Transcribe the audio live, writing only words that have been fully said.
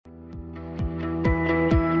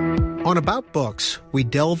On About Books, we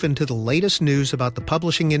delve into the latest news about the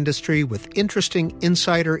publishing industry with interesting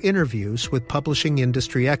insider interviews with publishing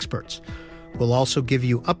industry experts. We'll also give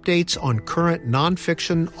you updates on current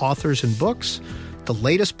nonfiction authors and books, the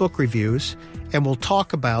latest book reviews, and we'll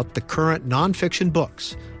talk about the current nonfiction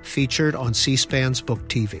books featured on C-SPAN's Book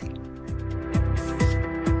TV.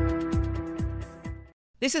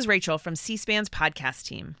 This is Rachel from C-SPAN's podcast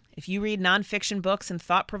team. If you read nonfiction books and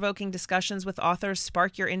thought-provoking discussions with authors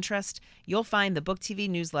spark your interest, you'll find the Book TV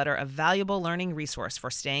newsletter a valuable learning resource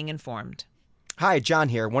for staying informed. Hi, John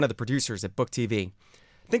here, one of the producers at Book TV.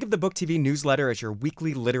 Think of the Book TV newsletter as your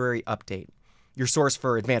weekly literary update, your source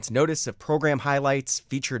for advance notice of program highlights,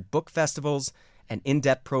 featured book festivals, and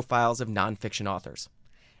in-depth profiles of nonfiction authors.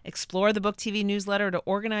 Explore the Book TV newsletter to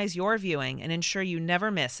organize your viewing and ensure you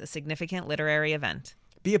never miss a significant literary event.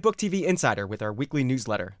 Be a Book TV insider with our weekly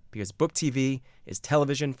newsletter, because Book TV is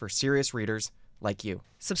television for serious readers like you.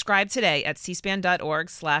 Subscribe today at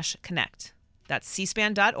cspan.org/connect. That's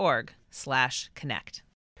cspan.org/connect.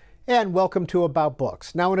 And welcome to About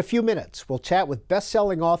Books. Now, in a few minutes, we'll chat with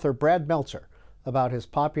best-selling author Brad Meltzer about his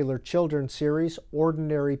popular children's series,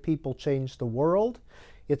 Ordinary People Change the World.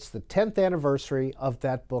 It's the 10th anniversary of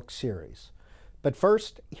that book series. But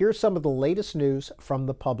first, here's some of the latest news from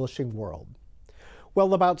the publishing world.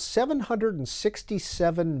 Well, about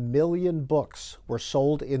 767 million books were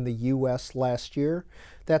sold in the U.S. last year.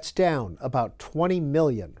 That's down about 20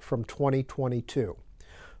 million from 2022.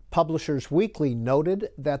 Publishers Weekly noted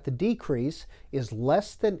that the decrease is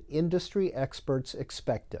less than industry experts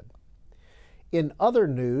expected. In other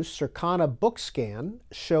news, Circana BookScan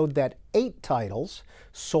showed that 8 titles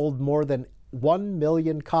sold more than 1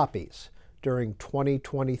 million copies during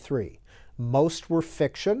 2023. Most were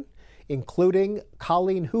fiction, including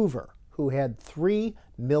Colleen Hoover, who had 3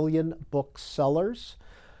 million booksellers.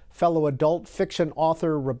 Fellow adult fiction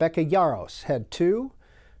author Rebecca Yarros had 2.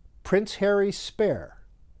 Prince Harry's Spare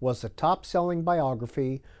was the top-selling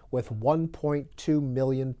biography with 1.2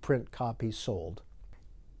 million print copies sold.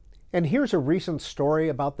 And here's a recent story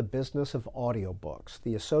about the business of audiobooks.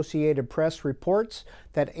 The Associated Press reports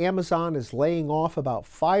that Amazon is laying off about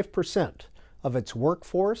 5% of its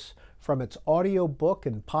workforce from its audiobook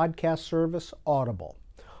and podcast service, Audible.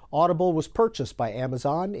 Audible was purchased by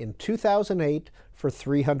Amazon in 2008 for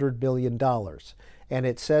 $300 billion, and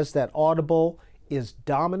it says that Audible is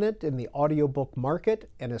dominant in the audiobook market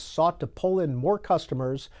and has sought to pull in more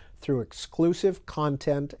customers through exclusive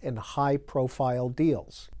content and high-profile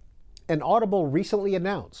deals. And Audible recently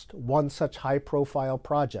announced one such high-profile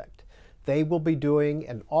project. They will be doing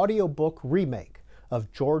an audiobook remake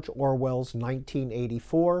of George Orwell's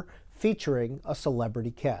 1984, featuring a celebrity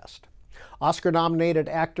cast. Oscar-nominated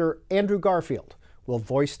actor Andrew Garfield will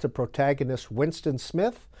voice the protagonist Winston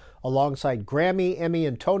Smith, alongside Grammy, Emmy,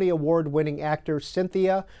 and Tony Award-winning actor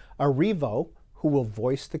Cynthia Erivo, who will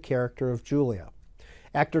voice the character of Julia.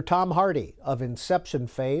 Actor Tom Hardy of Inception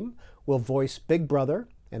fame will voice Big Brother,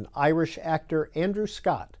 and Irish actor Andrew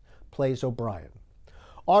Scott plays O'Brien.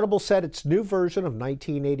 Audible said its new version of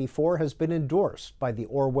 1984 has been endorsed by the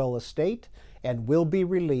Orwell estate and will be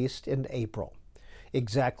released in April,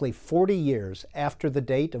 exactly 40 years after the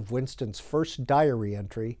date of Winston's first diary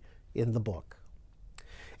entry in the book.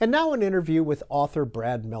 And now an interview with author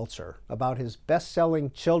Brad Meltzer about his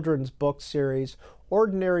best-selling children's book series,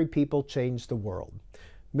 Ordinary People Change the World.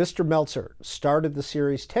 Mr. Meltzer started the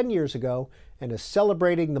series 10 years ago and is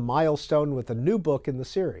celebrating the milestone with a new book in the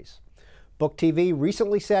series. Book TV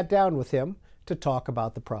recently sat down with him to talk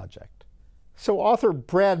about the project. So author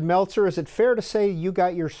Brad Meltzer, is it fair to say you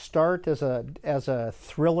got your start as a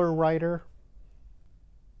thriller writer?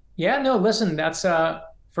 Yeah, no, listen, that's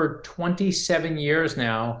for 27 years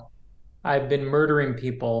now, I've been murdering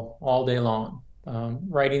people all day long,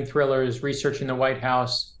 writing thrillers, researching the White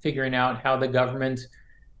House, figuring out how the government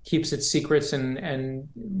keeps its secrets, and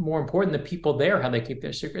more important, the people there, how they keep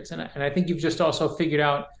their secrets. And I think you've just also figured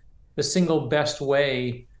out the single best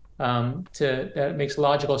way that makes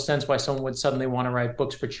logical sense why someone would suddenly want to write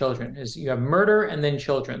books for children is you have murder and then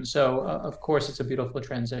children. So of course it's a beautiful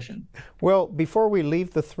transition. Well, before we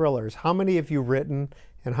leave the thrillers, how many have you written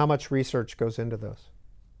and how much research goes into those?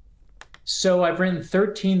 So I've written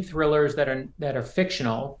 13 thrillers that are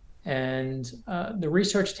fictional, and the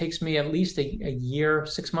research takes me at least a year,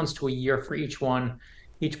 6 months to a year for each one.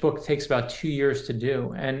 Each book takes about 2 years to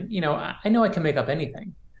do. And I know I can make up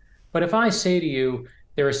anything. But if I say to you,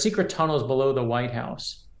 there are secret tunnels below the White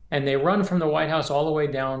House, and they run from the White House all the way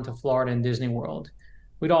down to Florida and Disney World,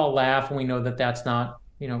 we'd all laugh, and we know that that's not,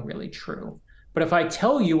 really true. But if I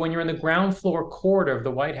tell you when you're in the ground floor corridor of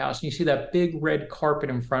the White House and you see that big red carpet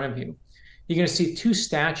in front of you you're going to see two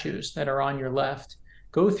statues that are on your left.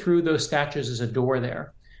 Go through those statues. There's a door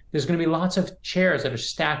there. There's going to be lots of chairs that are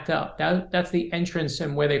stacked up. That's the entrance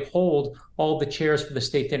and where they hold all the chairs for the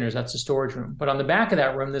state dinners. That's the storage room. But on the back of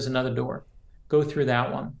that room, there's another door. Go through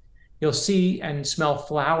that one. You'll see and smell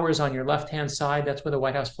flowers on your left-hand side. That's where the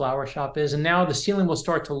White House flower shop is. And now the ceiling will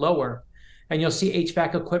start to lower, and you'll see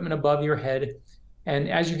HVAC equipment above your head. And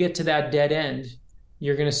as you get to that dead end,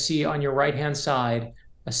 you're going to see on your right-hand side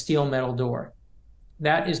a steel metal door.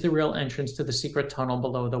 That is the real entrance to the secret tunnel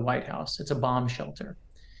below the White House. It's a bomb shelter.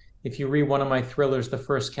 If you read one of my thrillers, The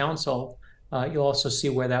First Council, you'll also see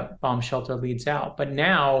where that bomb shelter leads out. But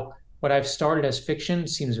now, what I've started as fiction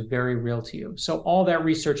seems very real to you. So all that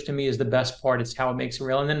research to me is the best part. It's how it makes it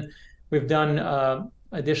real. And then we've done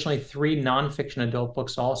additionally 3 nonfiction adult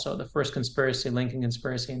books also. The First Conspiracy, Lincoln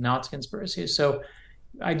Conspiracy, and Nazi Conspiracy. So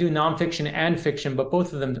I do nonfiction and fiction, but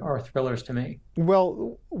both of them are thrillers to me.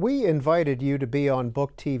 Well, we invited you to be on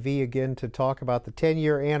Book TV again to talk about the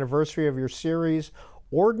 10-year anniversary of your series,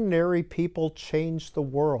 Ordinary People Change the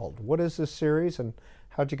World. What is this series, and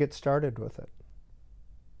how'd you get started with it?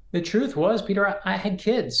 The truth was, Peter, I had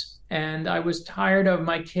kids, and I was tired of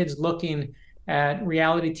my kids looking at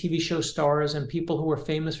reality TV show stars and people who were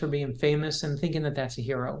famous for being famous and thinking that that's a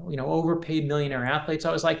hero. Overpaid millionaire athletes.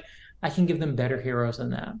 I was like, I can give them better heroes than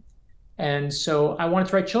that. And so I wanted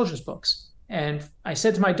to write children's books. And I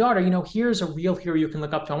said to my daughter, here's a real hero you can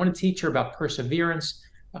look up to. I want to teach her about perseverance,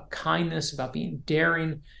 about kindness, about being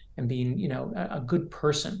daring and being, a good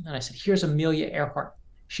person. And I said, here's Amelia Earhart.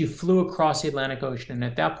 She flew across the Atlantic Ocean. And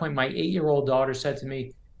at that point, my 8-year-old daughter said to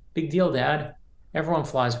me, big deal, Dad. Everyone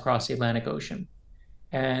flies across the Atlantic Ocean.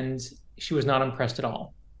 And she was not impressed at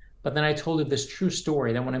all. But then I told her this true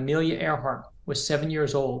story that when Amelia Earhart was 7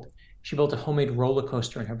 years old, she built a homemade roller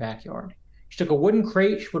coaster in her backyard. She took a wooden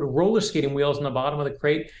crate, she put roller skating wheels in the bottom of the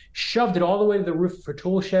crate, shoved it all the way to the roof of her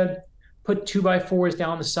tool shed, put 2x4s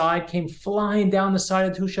down the side, came flying down the side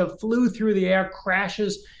of the tool shed, flew through the air,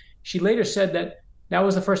 crashes. She later said that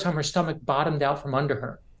was the first time her stomach bottomed out from under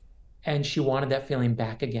her. And she wanted that feeling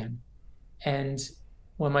back again. And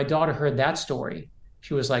when my daughter heard that story,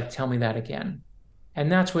 she was like, tell me that again.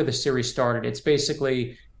 And that's where the series started. It's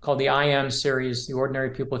basically called the I Am series, the Ordinary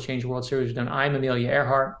People Change the World series. We've done I'm Amelia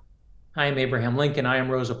Earhart, I Am Abraham Lincoln, I Am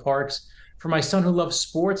Rosa Parks. For my son who loves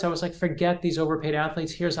sports, I was like, forget these overpaid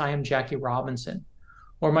athletes. Here's I Am Jackie Robinson.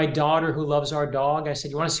 Or my daughter who loves our dog, I said,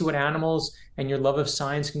 you want to see what animals and your love of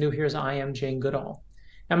science can do? Here's I Am Jane Goodall.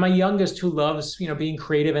 And my youngest who loves, being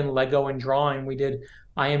creative and Lego and drawing, we did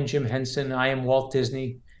I Am Jim Henson, I Am Walt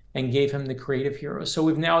Disney, and gave him the creative heroes. So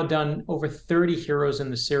we've now done over 30 heroes in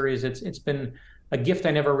the series. It's been a gift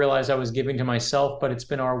I never realized I was giving to myself, but it's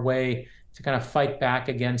been our way to kind of fight back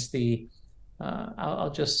against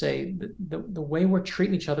I'll just say, the way we're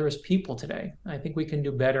treating each other as people today. I think we can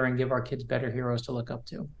do better and give our kids better heroes to look up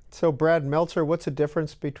to. So Brad Meltzer, what's the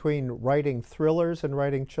difference between writing thrillers and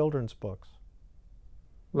writing children's books?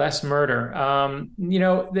 Less murder.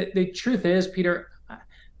 The truth is, Peter,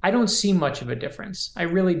 I don't see much of a difference. I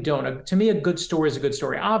really don't. To me, a good story is a good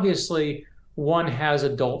story. Obviously, one has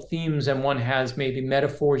adult themes and one has maybe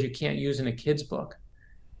metaphors you can't use in a kid's book.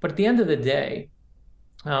 But at the end of the day,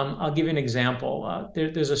 I'll give you an example.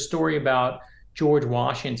 There's a story about George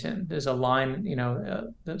Washington. There's a line,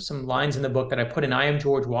 some lines in the book that I put in I Am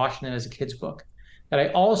George Washington as a kid's book that I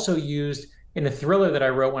also used in the thriller that I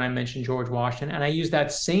wrote when I mentioned George Washington. And I used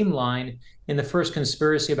that same line in The First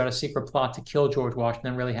Conspiracy about a secret plot to kill George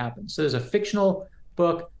Washington. That really happened. So there's a fictional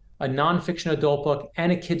book, a nonfiction adult book,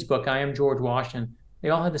 and a kid's book, I Am George Washington. They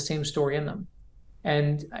all had the same story in them.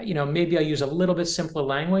 And, maybe I use a little bit simpler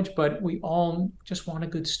language, but we all just want a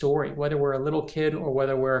good story, whether we're a little kid or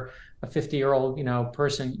whether we're a 50-year-old,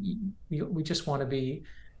 person. We just want to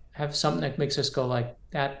have something that makes us go like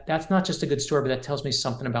that. That's not just a good story, but that tells me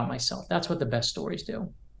something about myself. That's what the best stories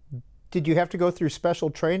do. Did you have to go through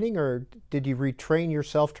special training, or did you retrain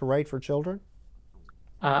yourself to write for children?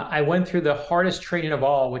 I went through the hardest training of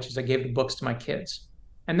all, which is I gave the books to my kids.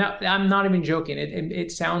 And that, I'm not even joking.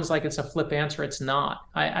 It sounds like it's a flip answer. It's not.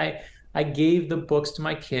 I gave the books to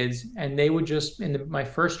my kids, and they would just, my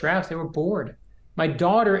first drafts, they were bored. My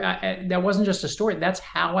daughter, that wasn't just a story. That's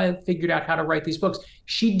how I figured out how to write these books.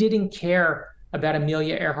 She didn't care about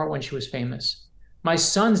Amelia Earhart when she was famous. My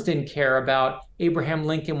sons didn't care about Abraham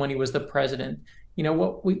Lincoln when he was the president.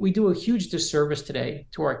 We do a huge disservice today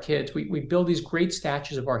to our kids. We build these great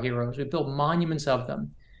statues of our heroes. We build monuments of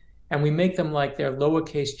them. And we make them like they're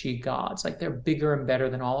lowercase g gods, like they're bigger and better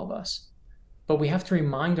than all of us. But we have to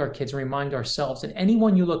remind our kids and remind ourselves that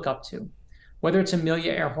anyone you look up to, whether it's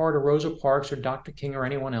Amelia Earhart or Rosa Parks or Dr. King or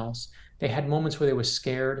anyone else, they had moments where they were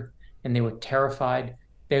scared. and they were terrified.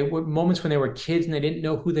 There were moments when they were kids and they didn't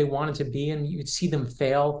know who they wanted to be, and you'd see them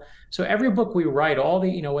fail. So every book we write, all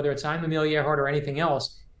the, whether it's I'm Amelia Earhart or anything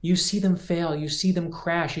else, you see them fail, you see them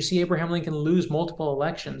crash, you see Abraham Lincoln lose multiple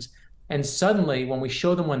elections. And suddenly, when we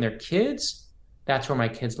show them when they're kids, that's where my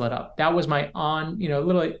kids lit up. That was my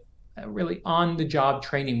literally, really on the job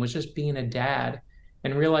training, was just being a dad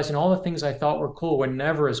and realizing all the things I thought were cool were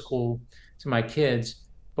never as cool to my kids.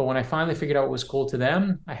 But when I finally figured out what was cool to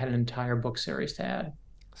them, I had an entire book series to add.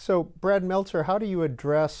 So, Brad Meltzer, how do you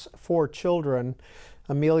address for children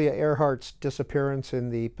Amelia Earhart's disappearance in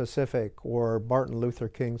the Pacific or Martin Luther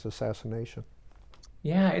King's assassination?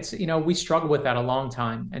 Yeah, it's, we struggled with that a long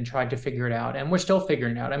time and tried to figure it out. And we're still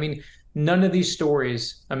figuring it out. I mean, none of these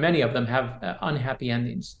stories, many of them have unhappy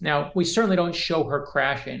endings. Now, we certainly don't show her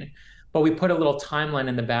crashing, but we put a little timeline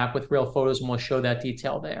in the back with real photos and we'll show that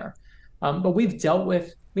detail there. But we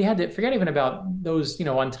had to forget even about those,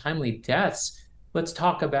 untimely deaths. Let's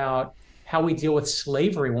talk about how we deal with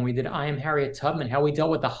slavery when we did I Am Harriet Tubman, how we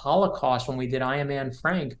dealt with the Holocaust when we did I Am Anne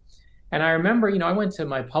Frank. And I remember, I went to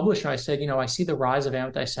my publisher, I said, I see the rise of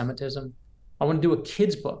anti-Semitism. I want to do a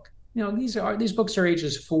kid's book. These books are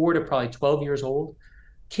ages 4 to probably 12 years old,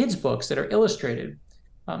 kids' books that are illustrated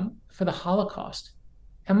for the Holocaust.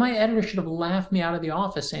 And my editor should have laughed me out of the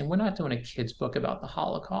office saying, we're not doing a kid's book about the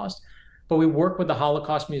Holocaust. But we work with the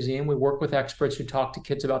Holocaust Museum, we work with experts who talk to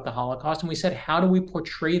kids about the Holocaust, and we said, how do we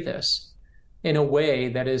portray this in a way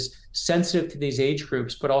that is sensitive to these age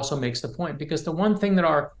groups, but also makes the point? Because the one thing that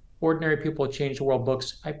our Ordinary People Change the World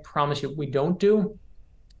books, I promise you, we don't do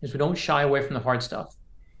is we don't shy away from the hard stuff.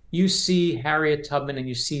 You see Harriet Tubman and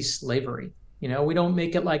you see slavery. We don't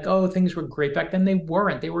make it like, oh, things were great back then. They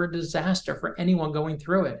weren't. They were a disaster for anyone going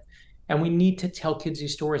through it. And we need to tell kids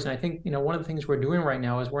these stories. And I think, one of the things we're doing right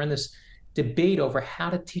now is we're in this debate over how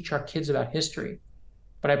to teach our kids about history.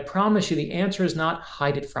 But I promise you, the answer is not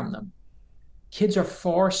hide it from them. Kids are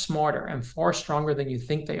far smarter and far stronger than you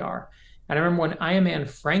think they are. And I remember when I Am Anne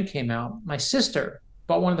Frank came out, my sister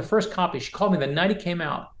bought one of the first copies. She called me the night it came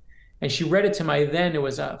out. And she read it to my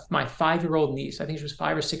my 5-year-old niece. I think she was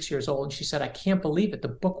 5 or 6 years old. And she said, I can't believe it. The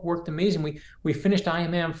book worked amazing. We finished I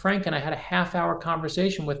Am Anne Frank, and I had a half-hour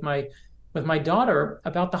conversation with my daughter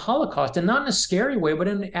about the Holocaust, and not in a scary way, but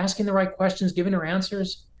in asking the right questions, giving her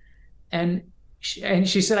answers. And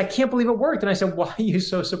she said, I can't believe it worked. And I said, why are you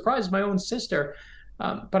so surprised? My own sister.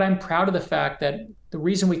 But I'm proud of the fact that the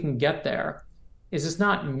reason we can get there is it's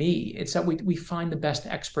not me. It's that we find the best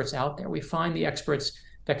experts out there. We find the experts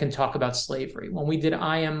that can talk about slavery. When we did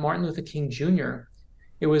I Am Martin Luther King Jr.,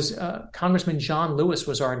 it was Congressman John Lewis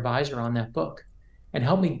was our advisor on that book and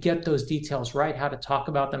helped me get those details right, how to talk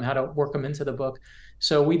about them, how to work them into the book.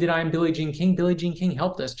 So we did I Am Billie Jean King. Billie Jean King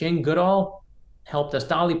helped us. Jane Goodall helped us.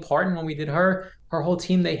 Dolly Parton, when we did her whole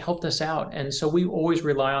team, they helped us out. And so we always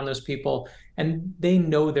rely on those people, and they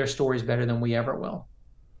know their stories better than we ever will.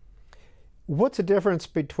 What's the difference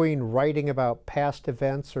between writing about past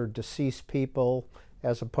events or deceased people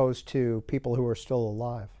as opposed to people who are still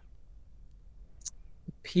alive?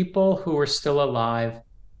 People who are still alive,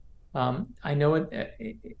 I know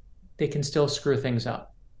they can still screw things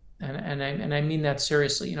up. And I mean that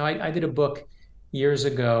seriously. I did a book years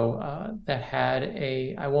ago that had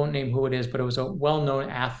I won't name who it is, but it was a well-known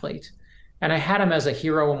athlete. And I had him as a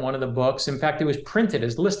hero in one of the books. In fact, it was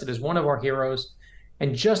listed as one of our heroes.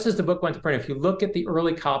 And just as the book went to print, if you look at the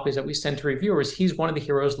early copies that we sent to reviewers, he's one of the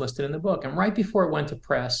heroes listed in the book. And right before it went to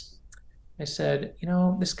press, I said,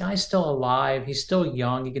 this guy's still alive. He's still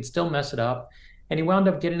young. He can still mess it up. And he wound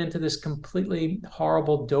up getting into this completely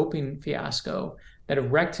horrible doping fiasco that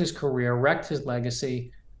wrecked his career, wrecked his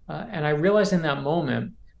legacy. And I realized in that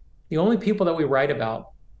moment, the only people that we write about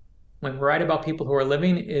when we write about people who are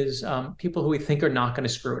living is people who we think are not going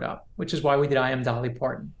to screw it up, which is why we did I Am Dolly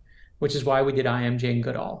Parton, which is why we did I Am Jane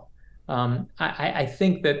Goodall. I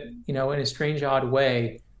think that, in a strange, odd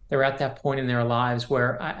way, they're at that point in their lives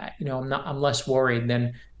where I'm less worried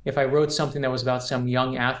than if I wrote something that was about some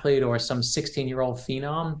young athlete or some 16-year-old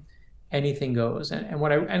phenom. Anything goes.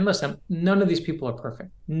 And listen, none of these people are perfect.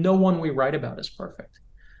 No one we write about is perfect.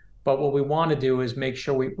 But what we want to do is make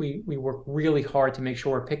sure we work really hard to make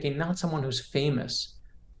sure we're picking not someone who's famous,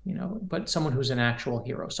 but someone who's an actual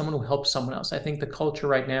hero, someone who helps someone else. I think the culture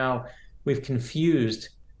right now, we've confused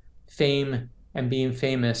fame and being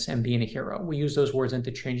famous and being a hero. We use those words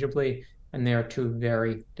interchangeably, and they are two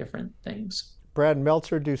very different things. Brad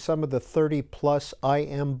Meltzer, do some of the 30-plus I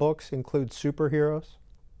Am books include superheroes?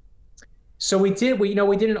 So we did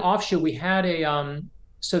an offshoot. We had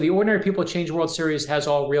so the Ordinary People Change the World series has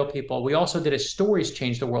all real people. We also did a Stories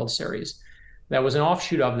Change the World series, that was an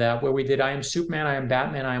offshoot of that, where we did I Am Superman, I Am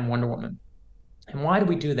Batman, I Am Wonder Woman. And why do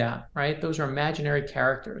we do that, right? Those are imaginary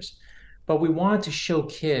characters. But we wanted to show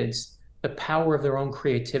kids the power of their own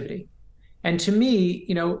creativity. And to me,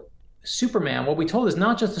 Superman, what we told is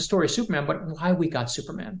not just the story of Superman, but why we got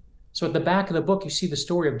Superman. So at the back of the book, you see the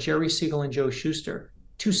story of Jerry Siegel and Joe Shuster,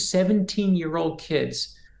 two 17-year-old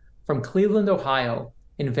kids from Cleveland, Ohio,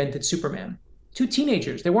 invented Superman. Two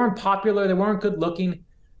teenagers. They weren't popular, they weren't good looking,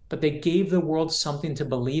 but they gave the world something to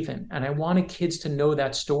believe in. And I wanted kids to know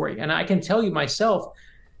that story. And I can tell you myself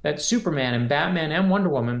that Superman and Batman and Wonder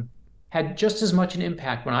Woman had just as much an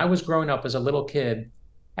impact when I was growing up as a little kid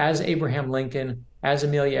as Abraham Lincoln, as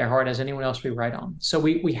Amelia Earhart, as anyone else we write on. So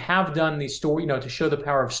we have done the story, to show the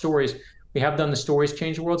power of stories. We have done the Stories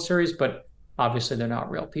Change the World series, but obviously they're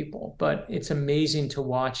not real people. But it's amazing to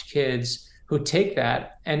watch kids who take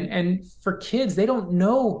that. And for kids, they don't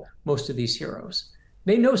know most of these heroes.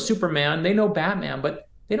 They know Superman, they know Batman, but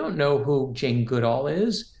they don't know who Jane Goodall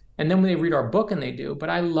is. And then when they read our book, and they do. But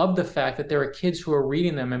I love the fact that there are kids who are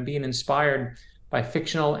reading them and being inspired by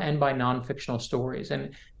fictional and by non-fictional stories.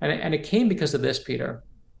 And it came because of this, Peter.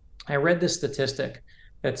 I read this statistic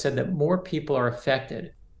that said that more people are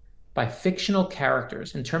affected by fictional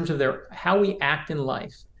characters in terms of how we act in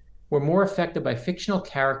life. We're more affected by fictional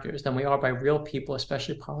characters than we are by real people,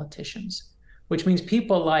 especially politicians, which means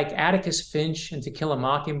people like Atticus Finch in To Kill a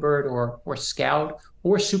Mockingbird, or Scout,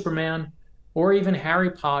 or Superman, or even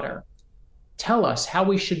Harry Potter tell us how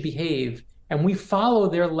we should behave, and we follow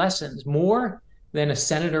their lessons more than a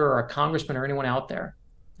senator or a congressman or anyone out there.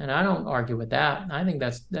 And I don't argue with that. I think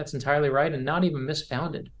that's entirely right and not even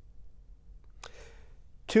misfounded.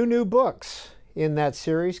 2 new books in that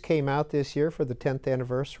series came out this year for the 10th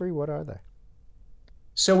anniversary. What are they?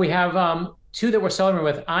 So we have 2 that we're celebrating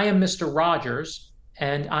with, I Am Mr. Rogers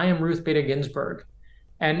and I Am Ruth Bader Ginsburg.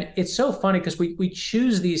 And it's so funny because we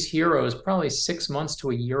choose these heroes probably 6 months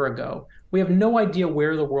to a year ago. We have no idea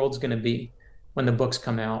where the world's going to be when the books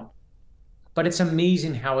come out. But it's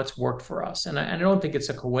amazing how it's worked for us. And I don't think it's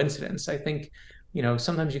a coincidence. I think,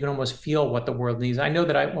 sometimes you can almost feel what the world needs. I know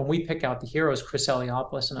that when we pick out the heroes, Chris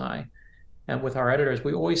Eliopoulos and I, and with our editors,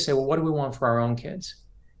 we always say, well, what do we want for our own kids?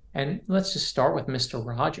 And let's just start with Mr.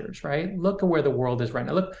 Rogers, right? Look at where the world is right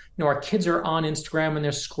now. Look, our kids are on Instagram and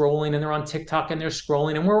they're scrolling, and they're on TikTok and they're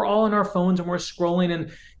scrolling, and we're all on our phones and we're scrolling,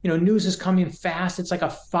 and, news is coming fast. It's like a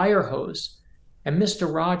fire hose. And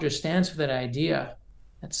Mr. Rogers stands for that idea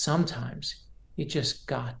that sometimes you just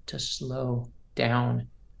got to slow down.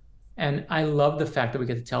 And I love the fact that we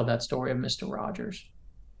get to tell that story of Mr. Rogers.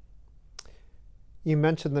 You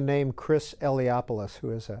mentioned the name Chris Eliopoulos.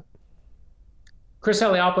 Who is that? Chris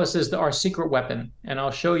Eliopoulos is our secret weapon, and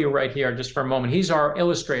I'll show you right here just for a moment. He's our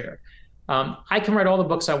illustrator. I can write all the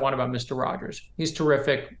books I want about Mr. Rogers. He's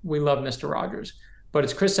terrific. We love Mr. Rogers. But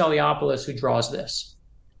it's Chris Eliopoulos who draws this.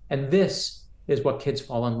 And this is what kids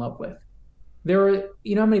fall in love with. There are,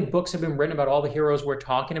 how many books have been written about all the heroes we're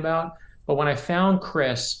talking about? But when I found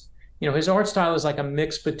Chris, his art style is like a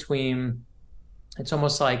mix between, it's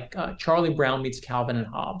almost like Charlie Brown meets Calvin and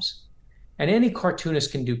Hobbes. And any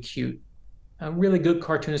cartoonist can do cute. A really good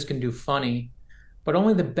cartoonist can do funny, but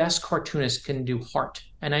only the best cartoonist can do heart.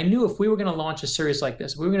 And I knew if we were going to launch a series like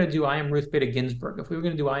this, if we were going to do I Am Ruth Bader Ginsburg, if we were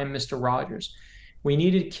going to do I Am Mr. Rogers, we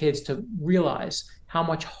needed kids to realize how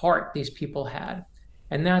much heart these people had.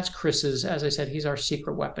 And that's Chris's, as I said, he's our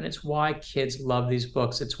secret weapon. It's why kids love these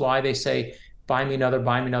books. It's why they say, buy me another,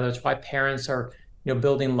 buy me another. It's why parents are,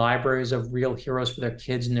 building libraries of real heroes for their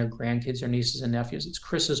kids and their grandkids, their nieces and nephews. It's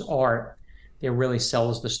Chris's art that really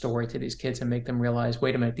sells the story to these kids and make them realize,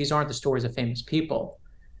 wait a minute, these aren't the stories of famous people.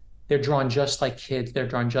 They're drawn just like kids. They're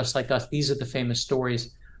drawn just like us. These are the famous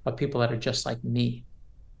stories of people that are just like me.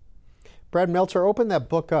 Brad Meltzer, open that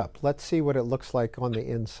book up. Let's see what it looks like on the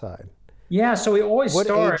inside. Yeah, so we always start...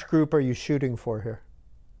 What age group are you shooting for here?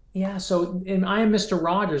 Yeah, so in I Am Mr.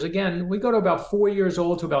 Rogers, again, we go to about 4 years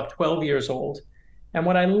old to about 12 years old. And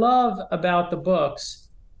what I love about the books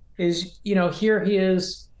is, here he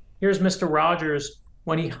is. Here's Mr. Rogers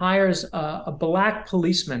when he hires a black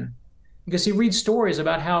policeman, because he reads stories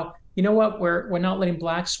about how, we're not letting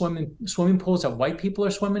blacks swim in swimming pools that white people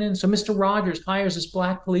are swimming in. So Mr. Rogers hires this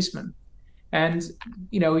black policeman. And,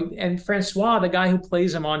 and Francois, the guy who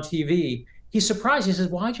plays him on TV, he's surprised. He says,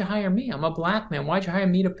 why'd you hire me? I'm a black man. Why'd you hire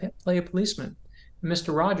me to play a policeman? And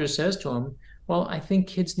Mr. Rogers says to him, well, I think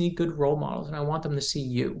kids need good role models, and I want them to see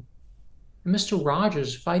you. And Mr. Rogers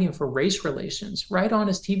is fighting for race relations right on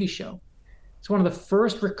his TV show. It's one of the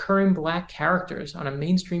first recurring black characters on a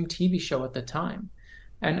mainstream TV show at the time.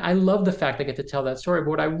 And I love the fact I get to tell that story. But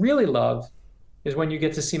what I really love is when you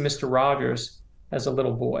get to see Mr. Rogers as a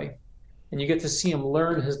little boy. and you get to see him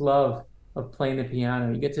learn his love of playing the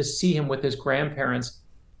piano. You get to see him with his grandparents.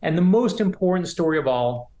 And the most important story of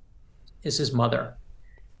all is his mother.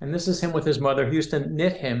 And this is him with his mother, who used to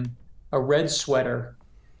knit him a red sweater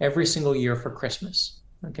every single year for Christmas.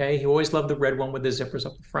 Okay, he always loved the red one with the zippers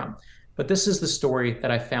up the front. But this is the story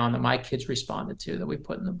that I found that my kids responded to, that we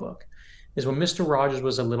put in the book, is when Mr. Rogers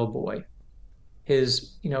was a little boy.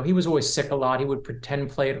 He was always sick a lot. He would pretend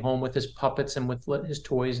play at home with his puppets and with his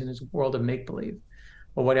toys in his world of make-believe.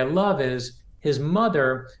 But what I love is his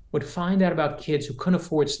mother would find out about kids who couldn't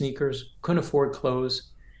afford sneakers, couldn't afford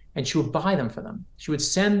clothes, and she would buy them for them. She would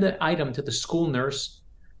send the item to the school nurse.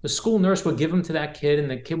 The school nurse would give them to that kid,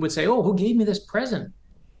 and the kid would say, "Oh, who gave me this present?"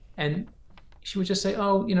 And she would just say,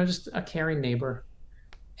 "Oh, just a caring neighbor."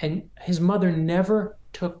 And his mother never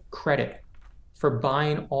took credit for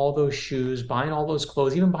buying all those shoes, buying all those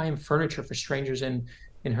clothes, even buying furniture for strangers in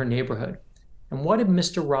her neighborhood. And what did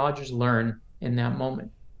Mr. Rogers learn in that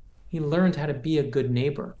moment? He learned how to be a good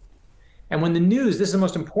neighbor. And when this is the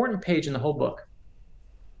most important page in the whole book.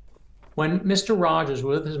 When Mr. Rogers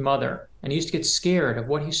was with his mother and he used to get scared of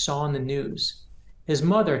what he saw in the news, his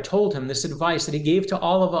mother told him this advice that he gave to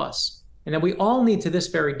all of us and that we all need to this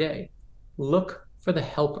very day: look for the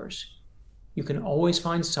helpers. You can always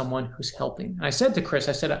find someone who's helping. And I said to Chris,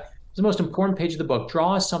 it's the most important page of the book.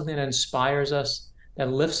 Draw us something that inspires us,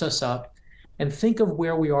 that lifts us up, and think of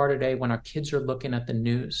where we are today when our kids are looking at the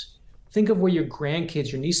news. Think of where your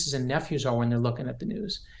grandkids, your nieces and nephews are when they're looking at the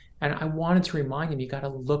news. And I wanted to remind him, you got to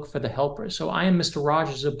look for the helpers. So I Am Mr.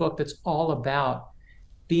 Rogers is a book that's all about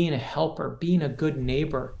being a helper, being a good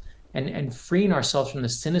neighbor, and freeing ourselves from the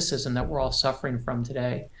cynicism that we're all suffering from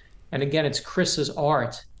today. And again, it's Chris's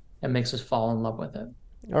art that makes us fall in love with it.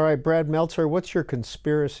 All right, Brad Meltzer, what's your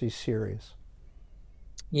conspiracy series?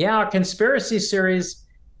 Yeah, our conspiracy series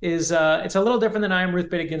is it's a little different than I Am Ruth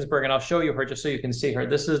Bader Ginsburg, and I'll show you her just so you can see her.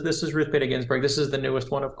 This is Ruth Bader Ginsburg. This is the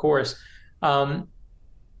newest one, of course.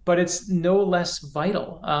 But it's no less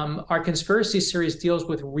vital. Our conspiracy series deals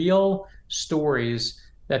with real stories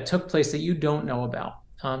that took place that you don't know about.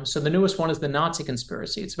 So the newest one is the Nazi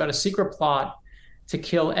conspiracy. It's about a secret plot to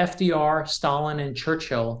kill FDR, Stalin, and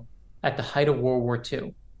Churchill at the height of World War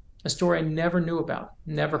II. A story I never knew about,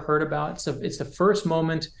 never heard about. It's the first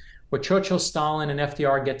moment where Churchill, Stalin, and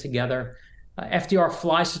FDR get together. FDR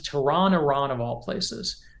flies to Tehran, Iran, of all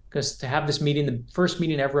places, because to have this meeting, the first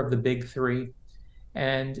meeting ever of the big three.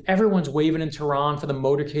 And everyone's waving in Tehran for the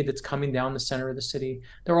motorcade that's coming down the center of the city.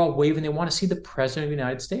 They're all waving. They want to see the President of the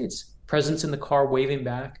United States. President's in the car waving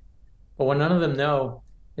back. But what none of them know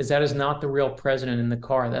is that is not the real president in the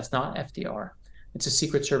car. That's not FDR. It's a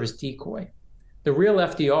Secret Service decoy. The real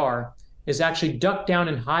FDR is actually ducked down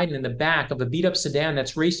and hiding in the back of a beat-up sedan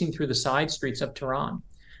that's racing through the side streets of Tehran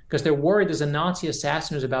because they're worried there's a Nazi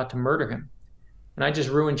assassin who's about to murder him. And I just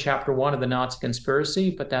ruined chapter 1 of the Nazi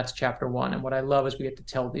conspiracy, but that's chapter 1. And what I love is we get to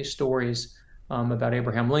tell these stories about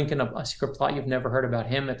Abraham Lincoln, a secret plot you've never heard about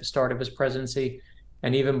him at the start of his presidency,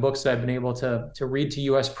 and even books that I've been able to read to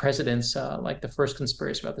U.S. presidents, like the first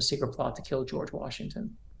conspiracy about the secret plot to kill George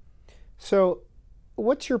Washington. So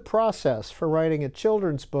what's your process for writing a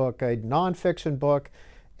children's book, a nonfiction book,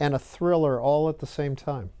 and a thriller all at the same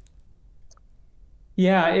time?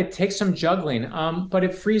 Yeah, it takes some juggling, but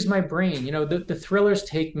it frees my brain. The thrillers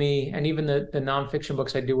take me, and even the nonfiction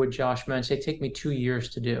books I do with Josh Mensch, they take me 2 years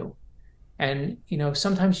to do. And,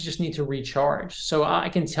 sometimes you just need to recharge. So I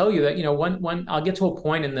can tell you that, when I'll get to a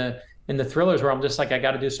point in the thrillers where I'm just like, I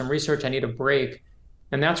got to do some research, I need a break.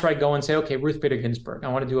 And that's where I go and say, okay, Ruth Bader Ginsburg, I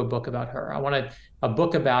want to do a book about her. I want a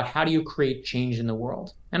book about how do you create change in the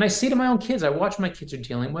world. And I see it in my own kids. I watch what my kids are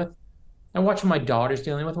dealing with. I watch what my daughter's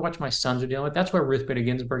dealing with. I watch what my sons are dealing with. That's where Ruth Bader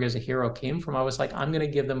Ginsburg as a hero came from. I was like, I'm going to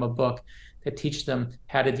give them a book that teaches them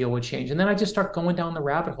how to deal with change. And then I just start going down the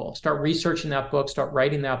rabbit hole, start researching that book, start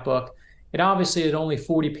writing that book. It obviously is only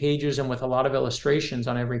 40 pages and with a lot of illustrations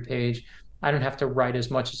on every page. I don't have to write as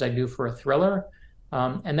much as I do for a thriller.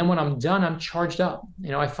 And then when I'm done, I'm charged up.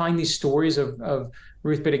 I find these stories of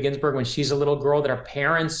Ruth Bader Ginsburg when she's a little girl that her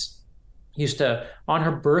parents used to, on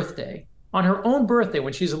her own birthday,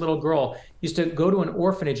 when she's a little girl, used to go to an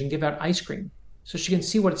orphanage and give out ice cream so she can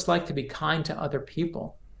see what it's like to be kind to other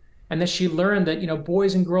people. And that she learned that,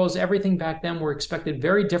 boys and girls, everything back then were expected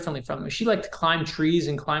very differently from them. She liked to climb trees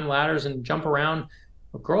and climb ladders and jump around,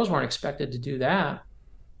 but girls weren't expected to do that.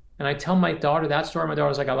 And I tell my daughter that story. My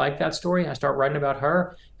daughter's like, I like that story. I start writing about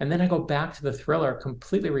her. And then I go back to the thriller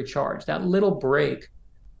completely recharged. That little break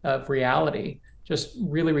of reality just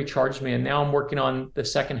really recharged me. And now I'm working on the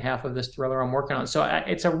second half of this thriller I'm working on. So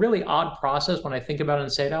it's a really odd process when I think about it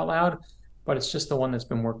and say it out loud, but it's just the one that's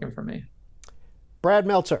been working for me. Brad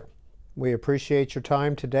Meltzer, We appreciate your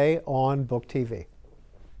time today on Book TV.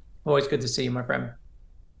 Always good to see you, my friend.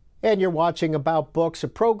 And you're watching About Books, a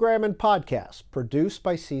program and podcast produced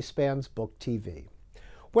by C-SPAN's Book TV.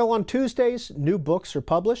 Well, on Tuesdays, new books are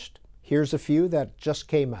published. Here's a few that just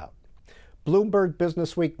came out. Bloomberg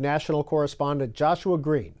Businessweek national correspondent Joshua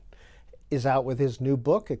Green is out with his new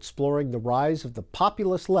book exploring the rise of the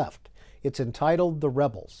populist left. It's entitled The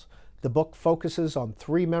Rebels. The book focuses on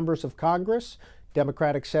three members of Congress,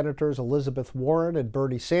 Democratic Senators Elizabeth Warren and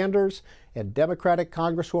Bernie Sanders, and Democratic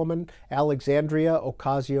Congresswoman Alexandria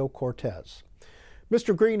Ocasio-Cortez.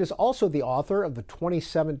 Mr. Green is also the author of the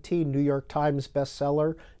 2017 New York Times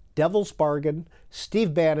bestseller, Devil's Bargain,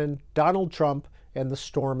 Steve Bannon, Donald Trump, and the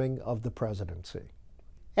Storming of the Presidency.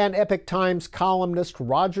 And Epoch Times columnist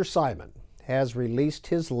Roger Simon has released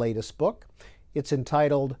his latest book. It's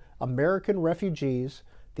entitled American Refugees,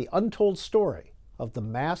 The Untold Story of the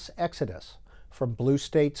Mass Exodus from Blue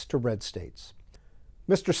States to Red States.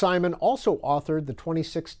 Mr. Simon also authored the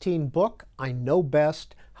 2016 book, I Know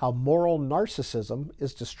Best, How Moral Narcissism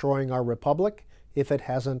is Destroying Our Republic, if it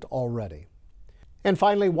hasn't already. And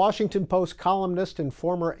finally, Washington Post columnist and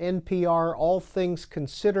former NPR All Things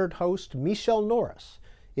Considered host Michelle Norris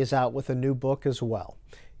is out with a new book as well.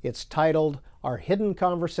 It's titled Our Hidden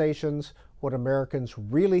Conversations, What Americans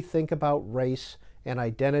Really Think About Race and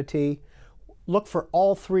Identity. Look for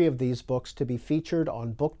all three of these books to be featured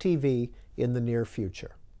on Book TV in the near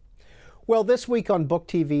future. Well, this week on Book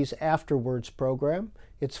TV's Afterwards program,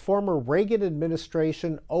 it's former Reagan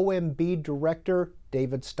administration OMB director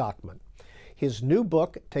David Stockman. His new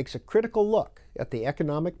book takes a critical look at the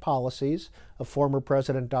economic policies of former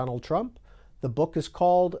President Donald Trump. The book is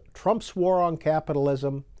called Trump's War on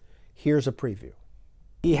Capitalism. Here's a preview.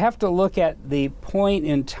 You have to look at the point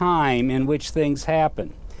in time in which things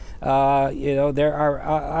happen. There are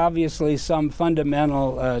obviously some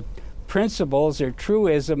fundamental principles or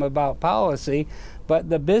truism about policy, but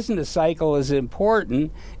the business cycle is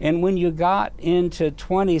important. And when you got into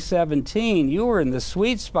 2017, you were in the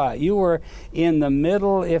sweet spot. You were in the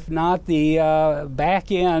middle, if not the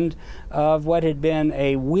back end of what had been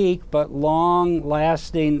a weak but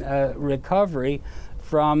long-lasting recovery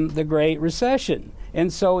from the Great Recession.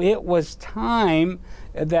 And so it was time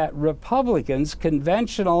that Republicans,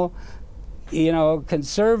 conventional,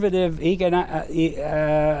 conservative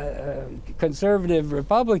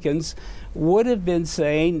Republicans would have been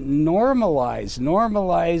saying normalize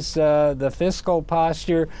the fiscal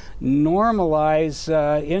posture,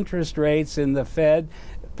 normalize interest rates in the Fed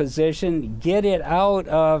position, get it out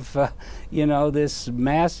of this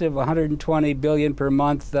massive 120 billion per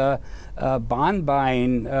month bond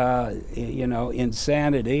buying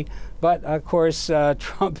insanity. But of course,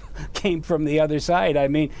 Trump came from the other side. I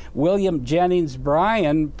mean, William Jennings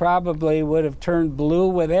Bryan probably would have turned blue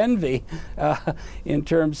with envy in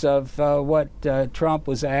terms of what Trump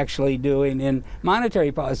was actually doing in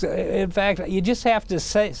monetary policy. In fact, you just have to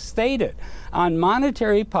state it. On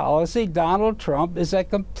monetary policy, Donald Trump is a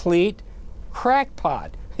complete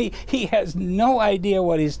crackpot. He has no idea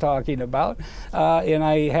what he's talking about. And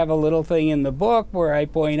I have a little thing in the book where I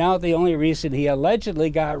point out the only reason he allegedly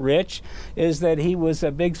got rich is that he was a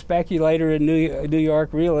big speculator in New York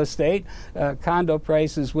real estate. Condo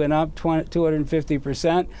prices went up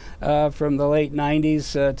 250% from the late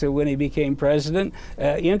 90s to when he became president.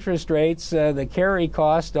 Interest rates, the carry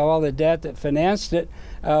cost, all the debt that financed it,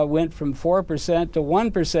 went from 4% to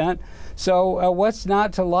 1%. So what's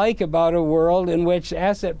not to like about a world in which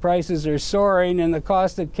asset prices are soaring and the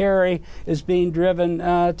cost of carry is being driven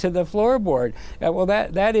to the floorboard? Well,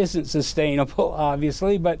 that isn't sustainable,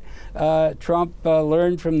 obviously, but Trump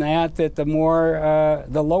learned from that the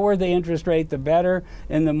lower the interest rate, the better,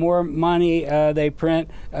 and the more money they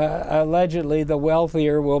print, allegedly the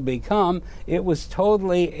wealthier will become. It was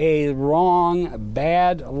totally a wrong,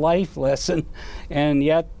 bad life lesson, and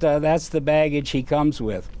yet that's the baggage he comes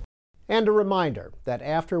with. And a reminder that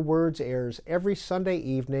Afterwards airs every Sunday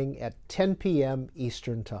evening at 10 p.m.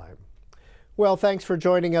 Eastern Time. Well, thanks for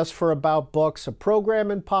joining us for About Books, a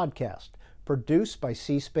program and podcast produced by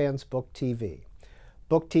C-SPAN's Book TV.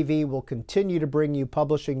 Book TV will continue to bring you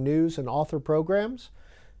publishing news and author programs.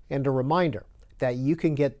 And a reminder that you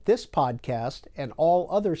can get this podcast and all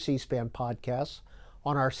other C-SPAN podcasts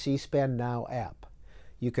on our C-SPAN Now app.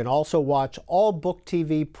 You can also watch all Book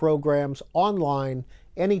TV programs online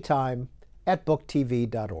anytime at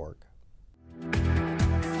booktv.org.